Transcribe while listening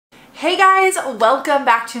Hey guys, welcome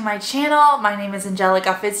back to my channel. My name is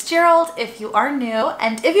Angelica Fitzgerald if you are new,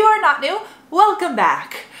 and if you are not new, welcome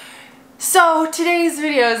back. So today's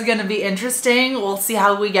video is going to be interesting. We'll see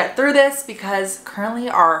how we get through this because currently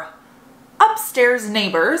our upstairs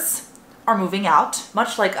neighbors are moving out,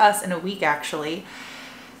 much like us in a week actually,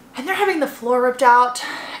 and they're having the floor ripped out.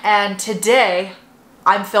 And today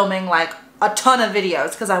I'm filming like a ton of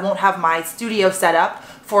videos because I won't have my studio set up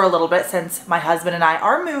for a little bit since my husband and I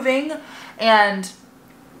are moving, and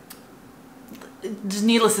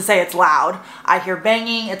needless to say, it's loud. I hear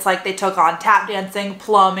banging. It's like they took on tap dancing,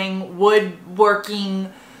 plumbing,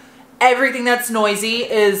 woodworking. Everything that's noisy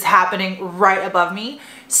is happening right above me.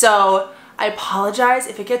 So I apologize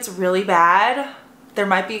if it gets really bad. There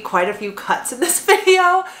might be quite a few cuts in this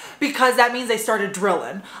video because that means they started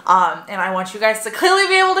drilling. And I want you guys to clearly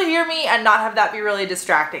be able to hear me and not have that be really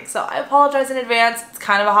distracting. So I apologize in advance. It's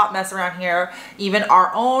kind of a hot mess around here. Even our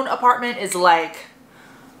own apartment is like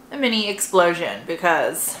a mini explosion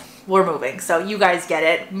because we're moving. So you guys get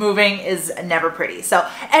it. Moving is never pretty. So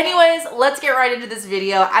anyways, let's get right into this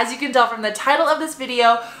video. As you can tell from the title of this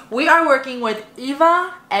video, we are working with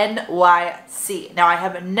Eva NYC. Now I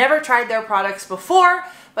have never tried their products before,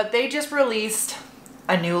 but they just released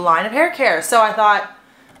a new line of hair care. So I thought,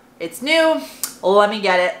 it's new, let me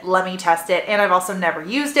get it, let me test it. And I've also never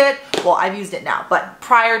used it. Well, I've used it now, but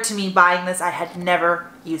prior to me buying this, I had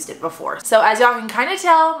never used it before. So as y'all can kind of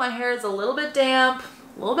tell, my hair is a little bit damp,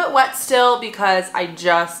 a little bit wet still because I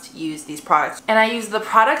just used these products. And I use the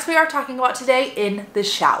products we are talking about today in the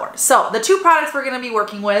shower. So the two products we're going to be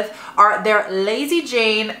working with are their Lazy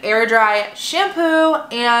Jane Air Dry Shampoo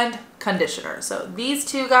and Conditioner. So these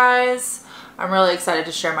two guys, I'm really excited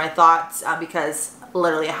to share my thoughts because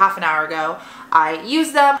literally a half an hour ago I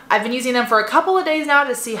used them. I've been using them for a couple of days now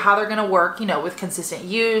to see how they're going to work, you know, with consistent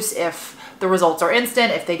use, if the results are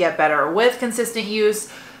instant, if they get better with consistent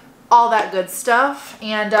use, all that good stuff.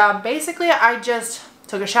 And basically I just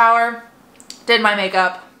took a shower, did my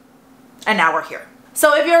makeup, and now we're here.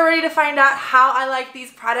 So if you're ready to find out how I like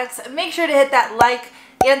these products, make sure to hit that like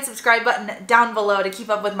and subscribe button down below to keep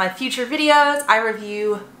up with my future videos. I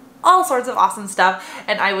review all sorts of awesome stuff,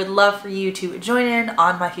 and I would love for you to join in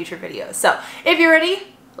on my future videos. So if you're ready,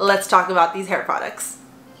 let's talk about these hair products.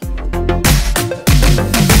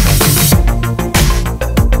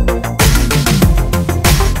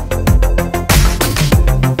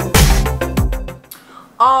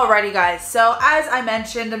 Alrighty guys, so as I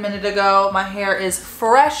mentioned a minute ago, my hair is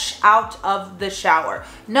fresh out of the shower.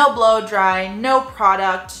 No blow dry, no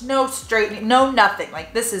product, no straightening, no nothing.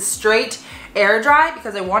 Like, this is straight air dry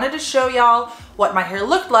because I wanted to show y'all what my hair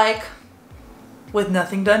looked like with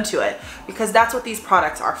nothing done to it, because that's what these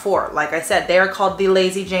products are for. Like I said, they are called the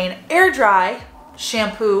Lazy Jane Air Dry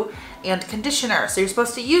Shampoo and Conditioner. So you're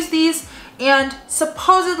supposed to use these and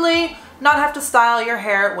supposedly not have to style your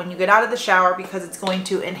hair when you get out of the shower because it's going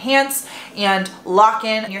to enhance and lock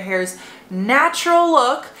in your hair's natural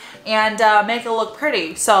look and make it look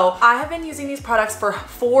pretty. So I have been using these products for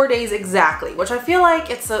 4 days exactly, which I feel like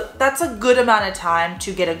that's a good amount of time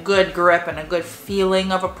to get a good grip and a good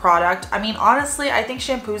feeling of a product. I mean, honestly, I think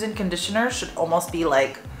shampoos and conditioners should almost be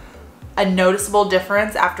like a noticeable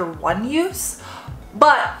difference after one use,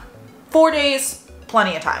 but 4 days,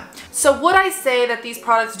 plenty of time. So would I say that these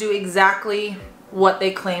products do exactly what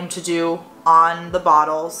they claim to do on the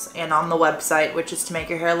bottles and on the website, which is to make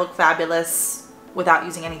your hair look fabulous without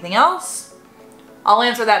using anything else? I'll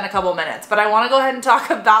answer that in a couple minutes, but I want to go ahead and talk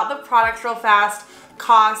about the products real fast,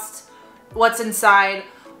 cost, what's inside,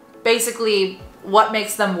 basically what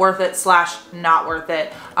makes them worth it slash not worth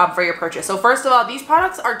it for your purchase. So first of all, these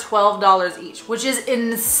products are $12 each, which is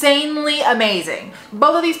insanely amazing.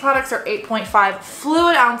 Both of these products are 8.5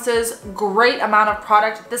 fluid ounces, great amount of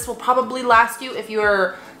product. This will probably last you if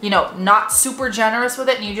you're, you know, not super generous with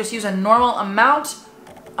it and you just use a normal amount,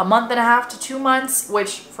 a month and a half to 2 months,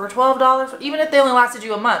 which for $12, even if they only lasted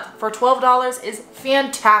you a month, for $12 is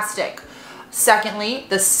fantastic. Secondly,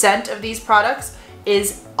 the scent of these products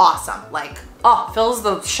is awesome. Like, oh, fills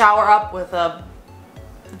the shower up with a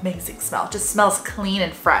amazing smell. It just smells clean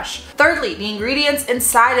and fresh. Thirdly, the ingredients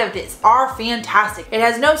inside of this are fantastic. It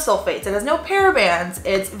has no sulfates, it has no parabens,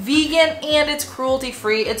 it's vegan, and it's cruelty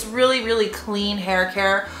free. It's really, really clean hair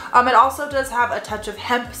care. It also does have a touch of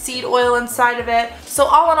hemp seed oil inside of it. So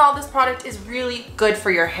all in all, this product is really good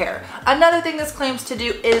for your hair. Another thing this claims to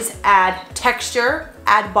do is add texture,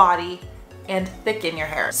 add body, and thicken your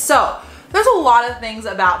hair. So there's a lot of things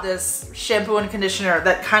about this shampoo and conditioner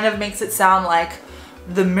that kind of makes it sound like,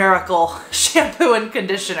 the miracle shampoo and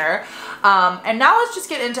conditioner. And now let's just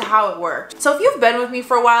get into how it worked. So if you've been with me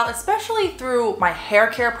for a while, especially through my hair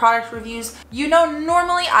care product reviews, you know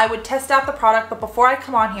normally I would test out the product, but before I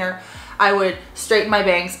come on here, I would straighten my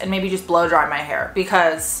bangs and maybe just blow dry my hair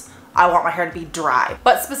because I want my hair to be dry.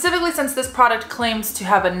 But specifically since this product claims to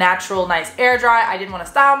have a natural, nice air dry, I didn't want to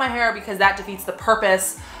style my hair because that defeats the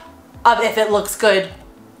purpose of if it looks good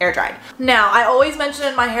air dried. Now, I always mention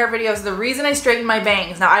in my hair videos the reason I straighten my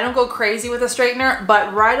bangs. Now, I don't go crazy with a straightener,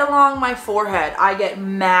 but right along my forehead, I get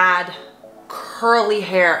mad curly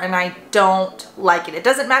hair and I don't like it. It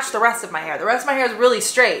doesn't match the rest of my hair. The rest of my hair is really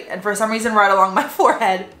straight, and for some reason right along my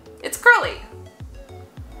forehead, it's curly.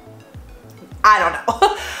 I don't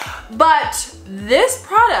know. But this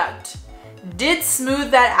product did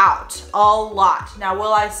smooth that out a lot. Now,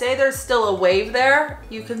 will I say there's still a wave there?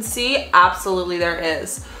 You can see, absolutely there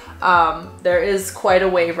is. There is quite a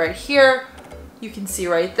wave right here. You can see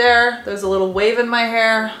right there, there's a little wave in my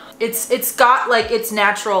hair. It's got like its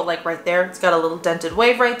natural, like right there, it's got a little dented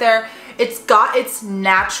wave right there. It's got its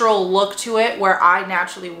natural look to it where I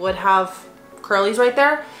naturally would have curlies right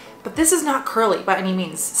there. But this is not curly by any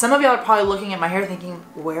means. Some of y'all are probably looking at my hair thinking,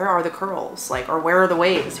 where are the curls? Like, or where are the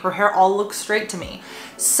waves? Her hair all looks straight to me.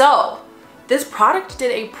 So this product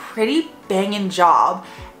did a pretty banging job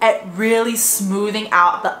at really smoothing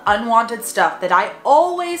out the unwanted stuff that I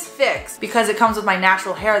always fix because it comes with my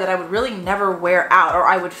natural hair that I would really never wear out, or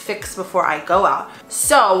I would fix before I go out.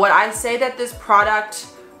 So would I say that this product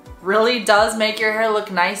really does make your hair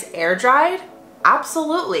look nice air dried?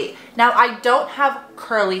 Absolutely. Now, I don't have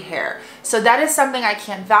curly hair, so that is something I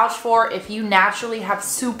can't vouch for. If you naturally have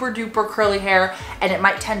super duper curly hair and it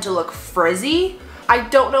might tend to look frizzy, I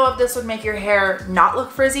don't know if this would make your hair not look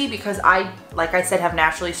frizzy because I, like I said, have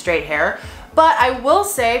naturally straight hair. But I will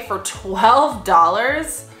say for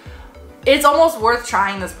 $12, it's almost worth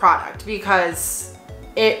trying this product because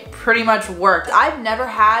it pretty much worked. I've never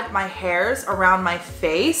had my hairs around my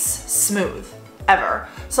face smooth. Ever.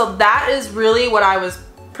 So that is really what I was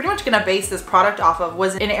pretty much gonna base this product off of,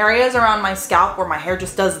 was in areas around my scalp where my hair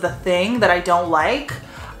just does the thing that I don't like.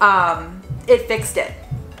 It fixed it.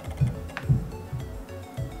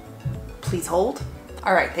 Please hold.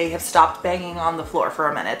 All right, they have stopped banging on the floor for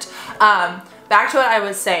a minute. Back to what I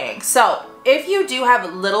was saying. So if you do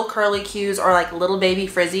have little curly cues or like little baby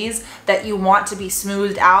frizzies that you want to be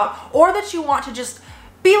smoothed out, or that you want to just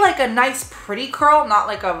be like a nice pretty curl, not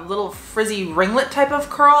like a little frizzy ringlet type of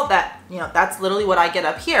curl that, you know, that's literally what I get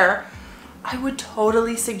up here, I would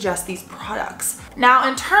totally suggest these products. Now,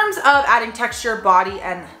 in terms of adding texture, body,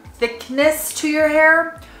 and thickness to your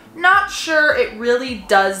hair, not sure it really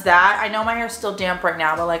does that. I know my hair's still damp right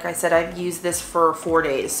now, but like I said, I've used this for 4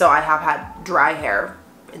 days, so I have had dry hair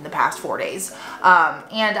in the past 4 days.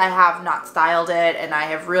 And I have not styled it, and I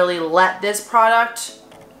have really let this product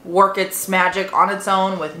work its magic on its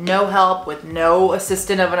own with no help, with no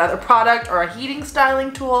assistant of another product or a heating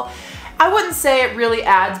styling tool. I wouldn't say it really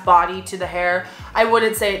adds body to the hair. I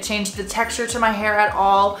wouldn't say it changed the texture to my hair at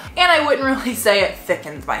all. And I wouldn't really say it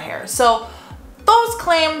thickens my hair. So those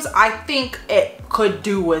claims I think it could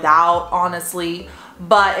do without, honestly.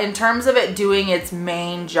 But in terms of it doing its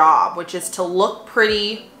main job, which is to look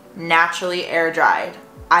pretty, naturally air dried,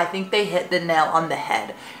 I think they hit the nail on the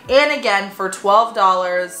head. And again, for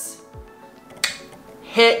 $12,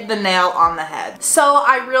 hit the nail on the head. So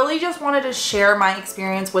I really just wanted to share my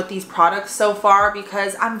experience with these products so far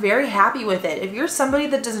because I'm very happy with it. If you're somebody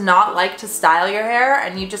that does not like to style your hair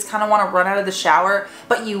and you just kind of want to run out of the shower,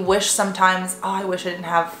 but you wish sometimes, oh, I wish I didn't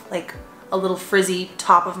have like a little frizzy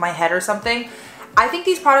top of my head or something, I think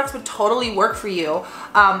these products would totally work for you.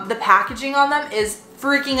 The packaging on them is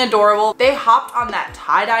freaking adorable. They hopped on that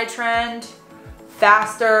tie-dye trend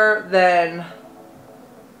faster than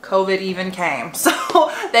COVID even came. So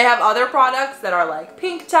they have other products that are like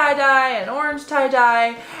pink tie-dye and orange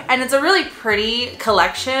tie-dye, and it's a really pretty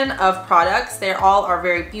collection of products. They all are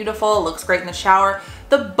very beautiful. It looks great in the shower.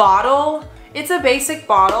 The bottle, it's a basic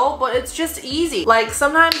bottle, but it's just easy. Like,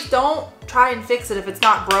 sometimes don't try and fix it if it's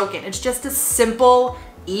not broken. It's just a simple,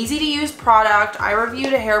 easy to use product. I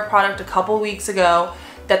reviewed a hair product a couple weeks ago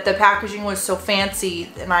that the packaging was so fancy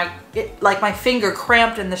and like my finger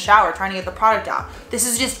cramped in the shower trying to get the product out. This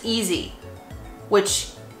is just easy,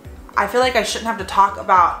 which I feel like I shouldn't have to talk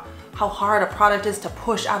about how hard a product is to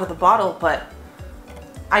push out of the bottle, but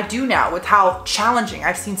I do now with how challenging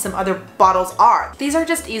I've seen some other bottles are. These are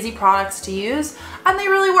just easy products to use and they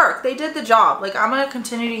really work. They did the job. Like, I'm gonna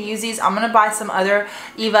continue to use these. I'm gonna buy some other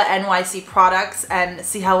Eva NYC products and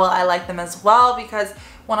see how well I like them as well, because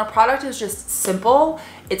when a product is just simple,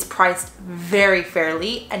 it's priced very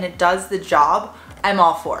fairly and it does the job I'm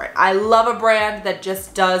all for it. I love a brand that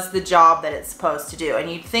just does the job that it's supposed to do.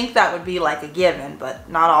 And you'd think that would be like a given, but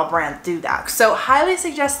not all brands do that. So highly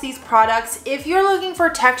suggest these products. If you're looking for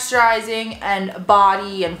texturizing and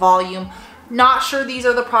body and volume, not sure these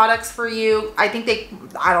are the products for you. I think they,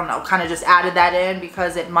 I don't know, kind of just added that in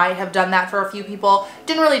because it might have done that for a few people.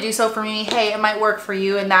 Didn't really do so for me. Hey, it might work for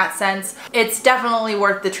you in that sense. It's definitely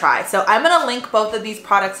worth the try. So I'm gonna link both of these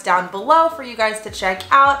products down below for you guys to check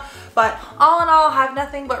out. But all in all, I have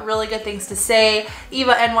nothing but really good things to say.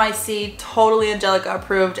 Eva NYC, totally Angelica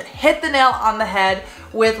approved. Hit the nail on the head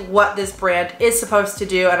with what this brand is supposed to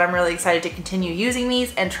do, and I'm really excited to continue using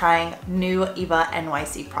these and trying new Eva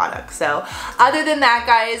NYC products. So other than that,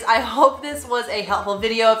 guys, I hope this was a helpful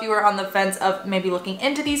video if you were on the fence of maybe looking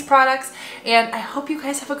into these products, and I hope you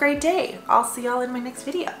guys have a great day. I'll see y'all in my next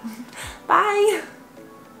video. Bye.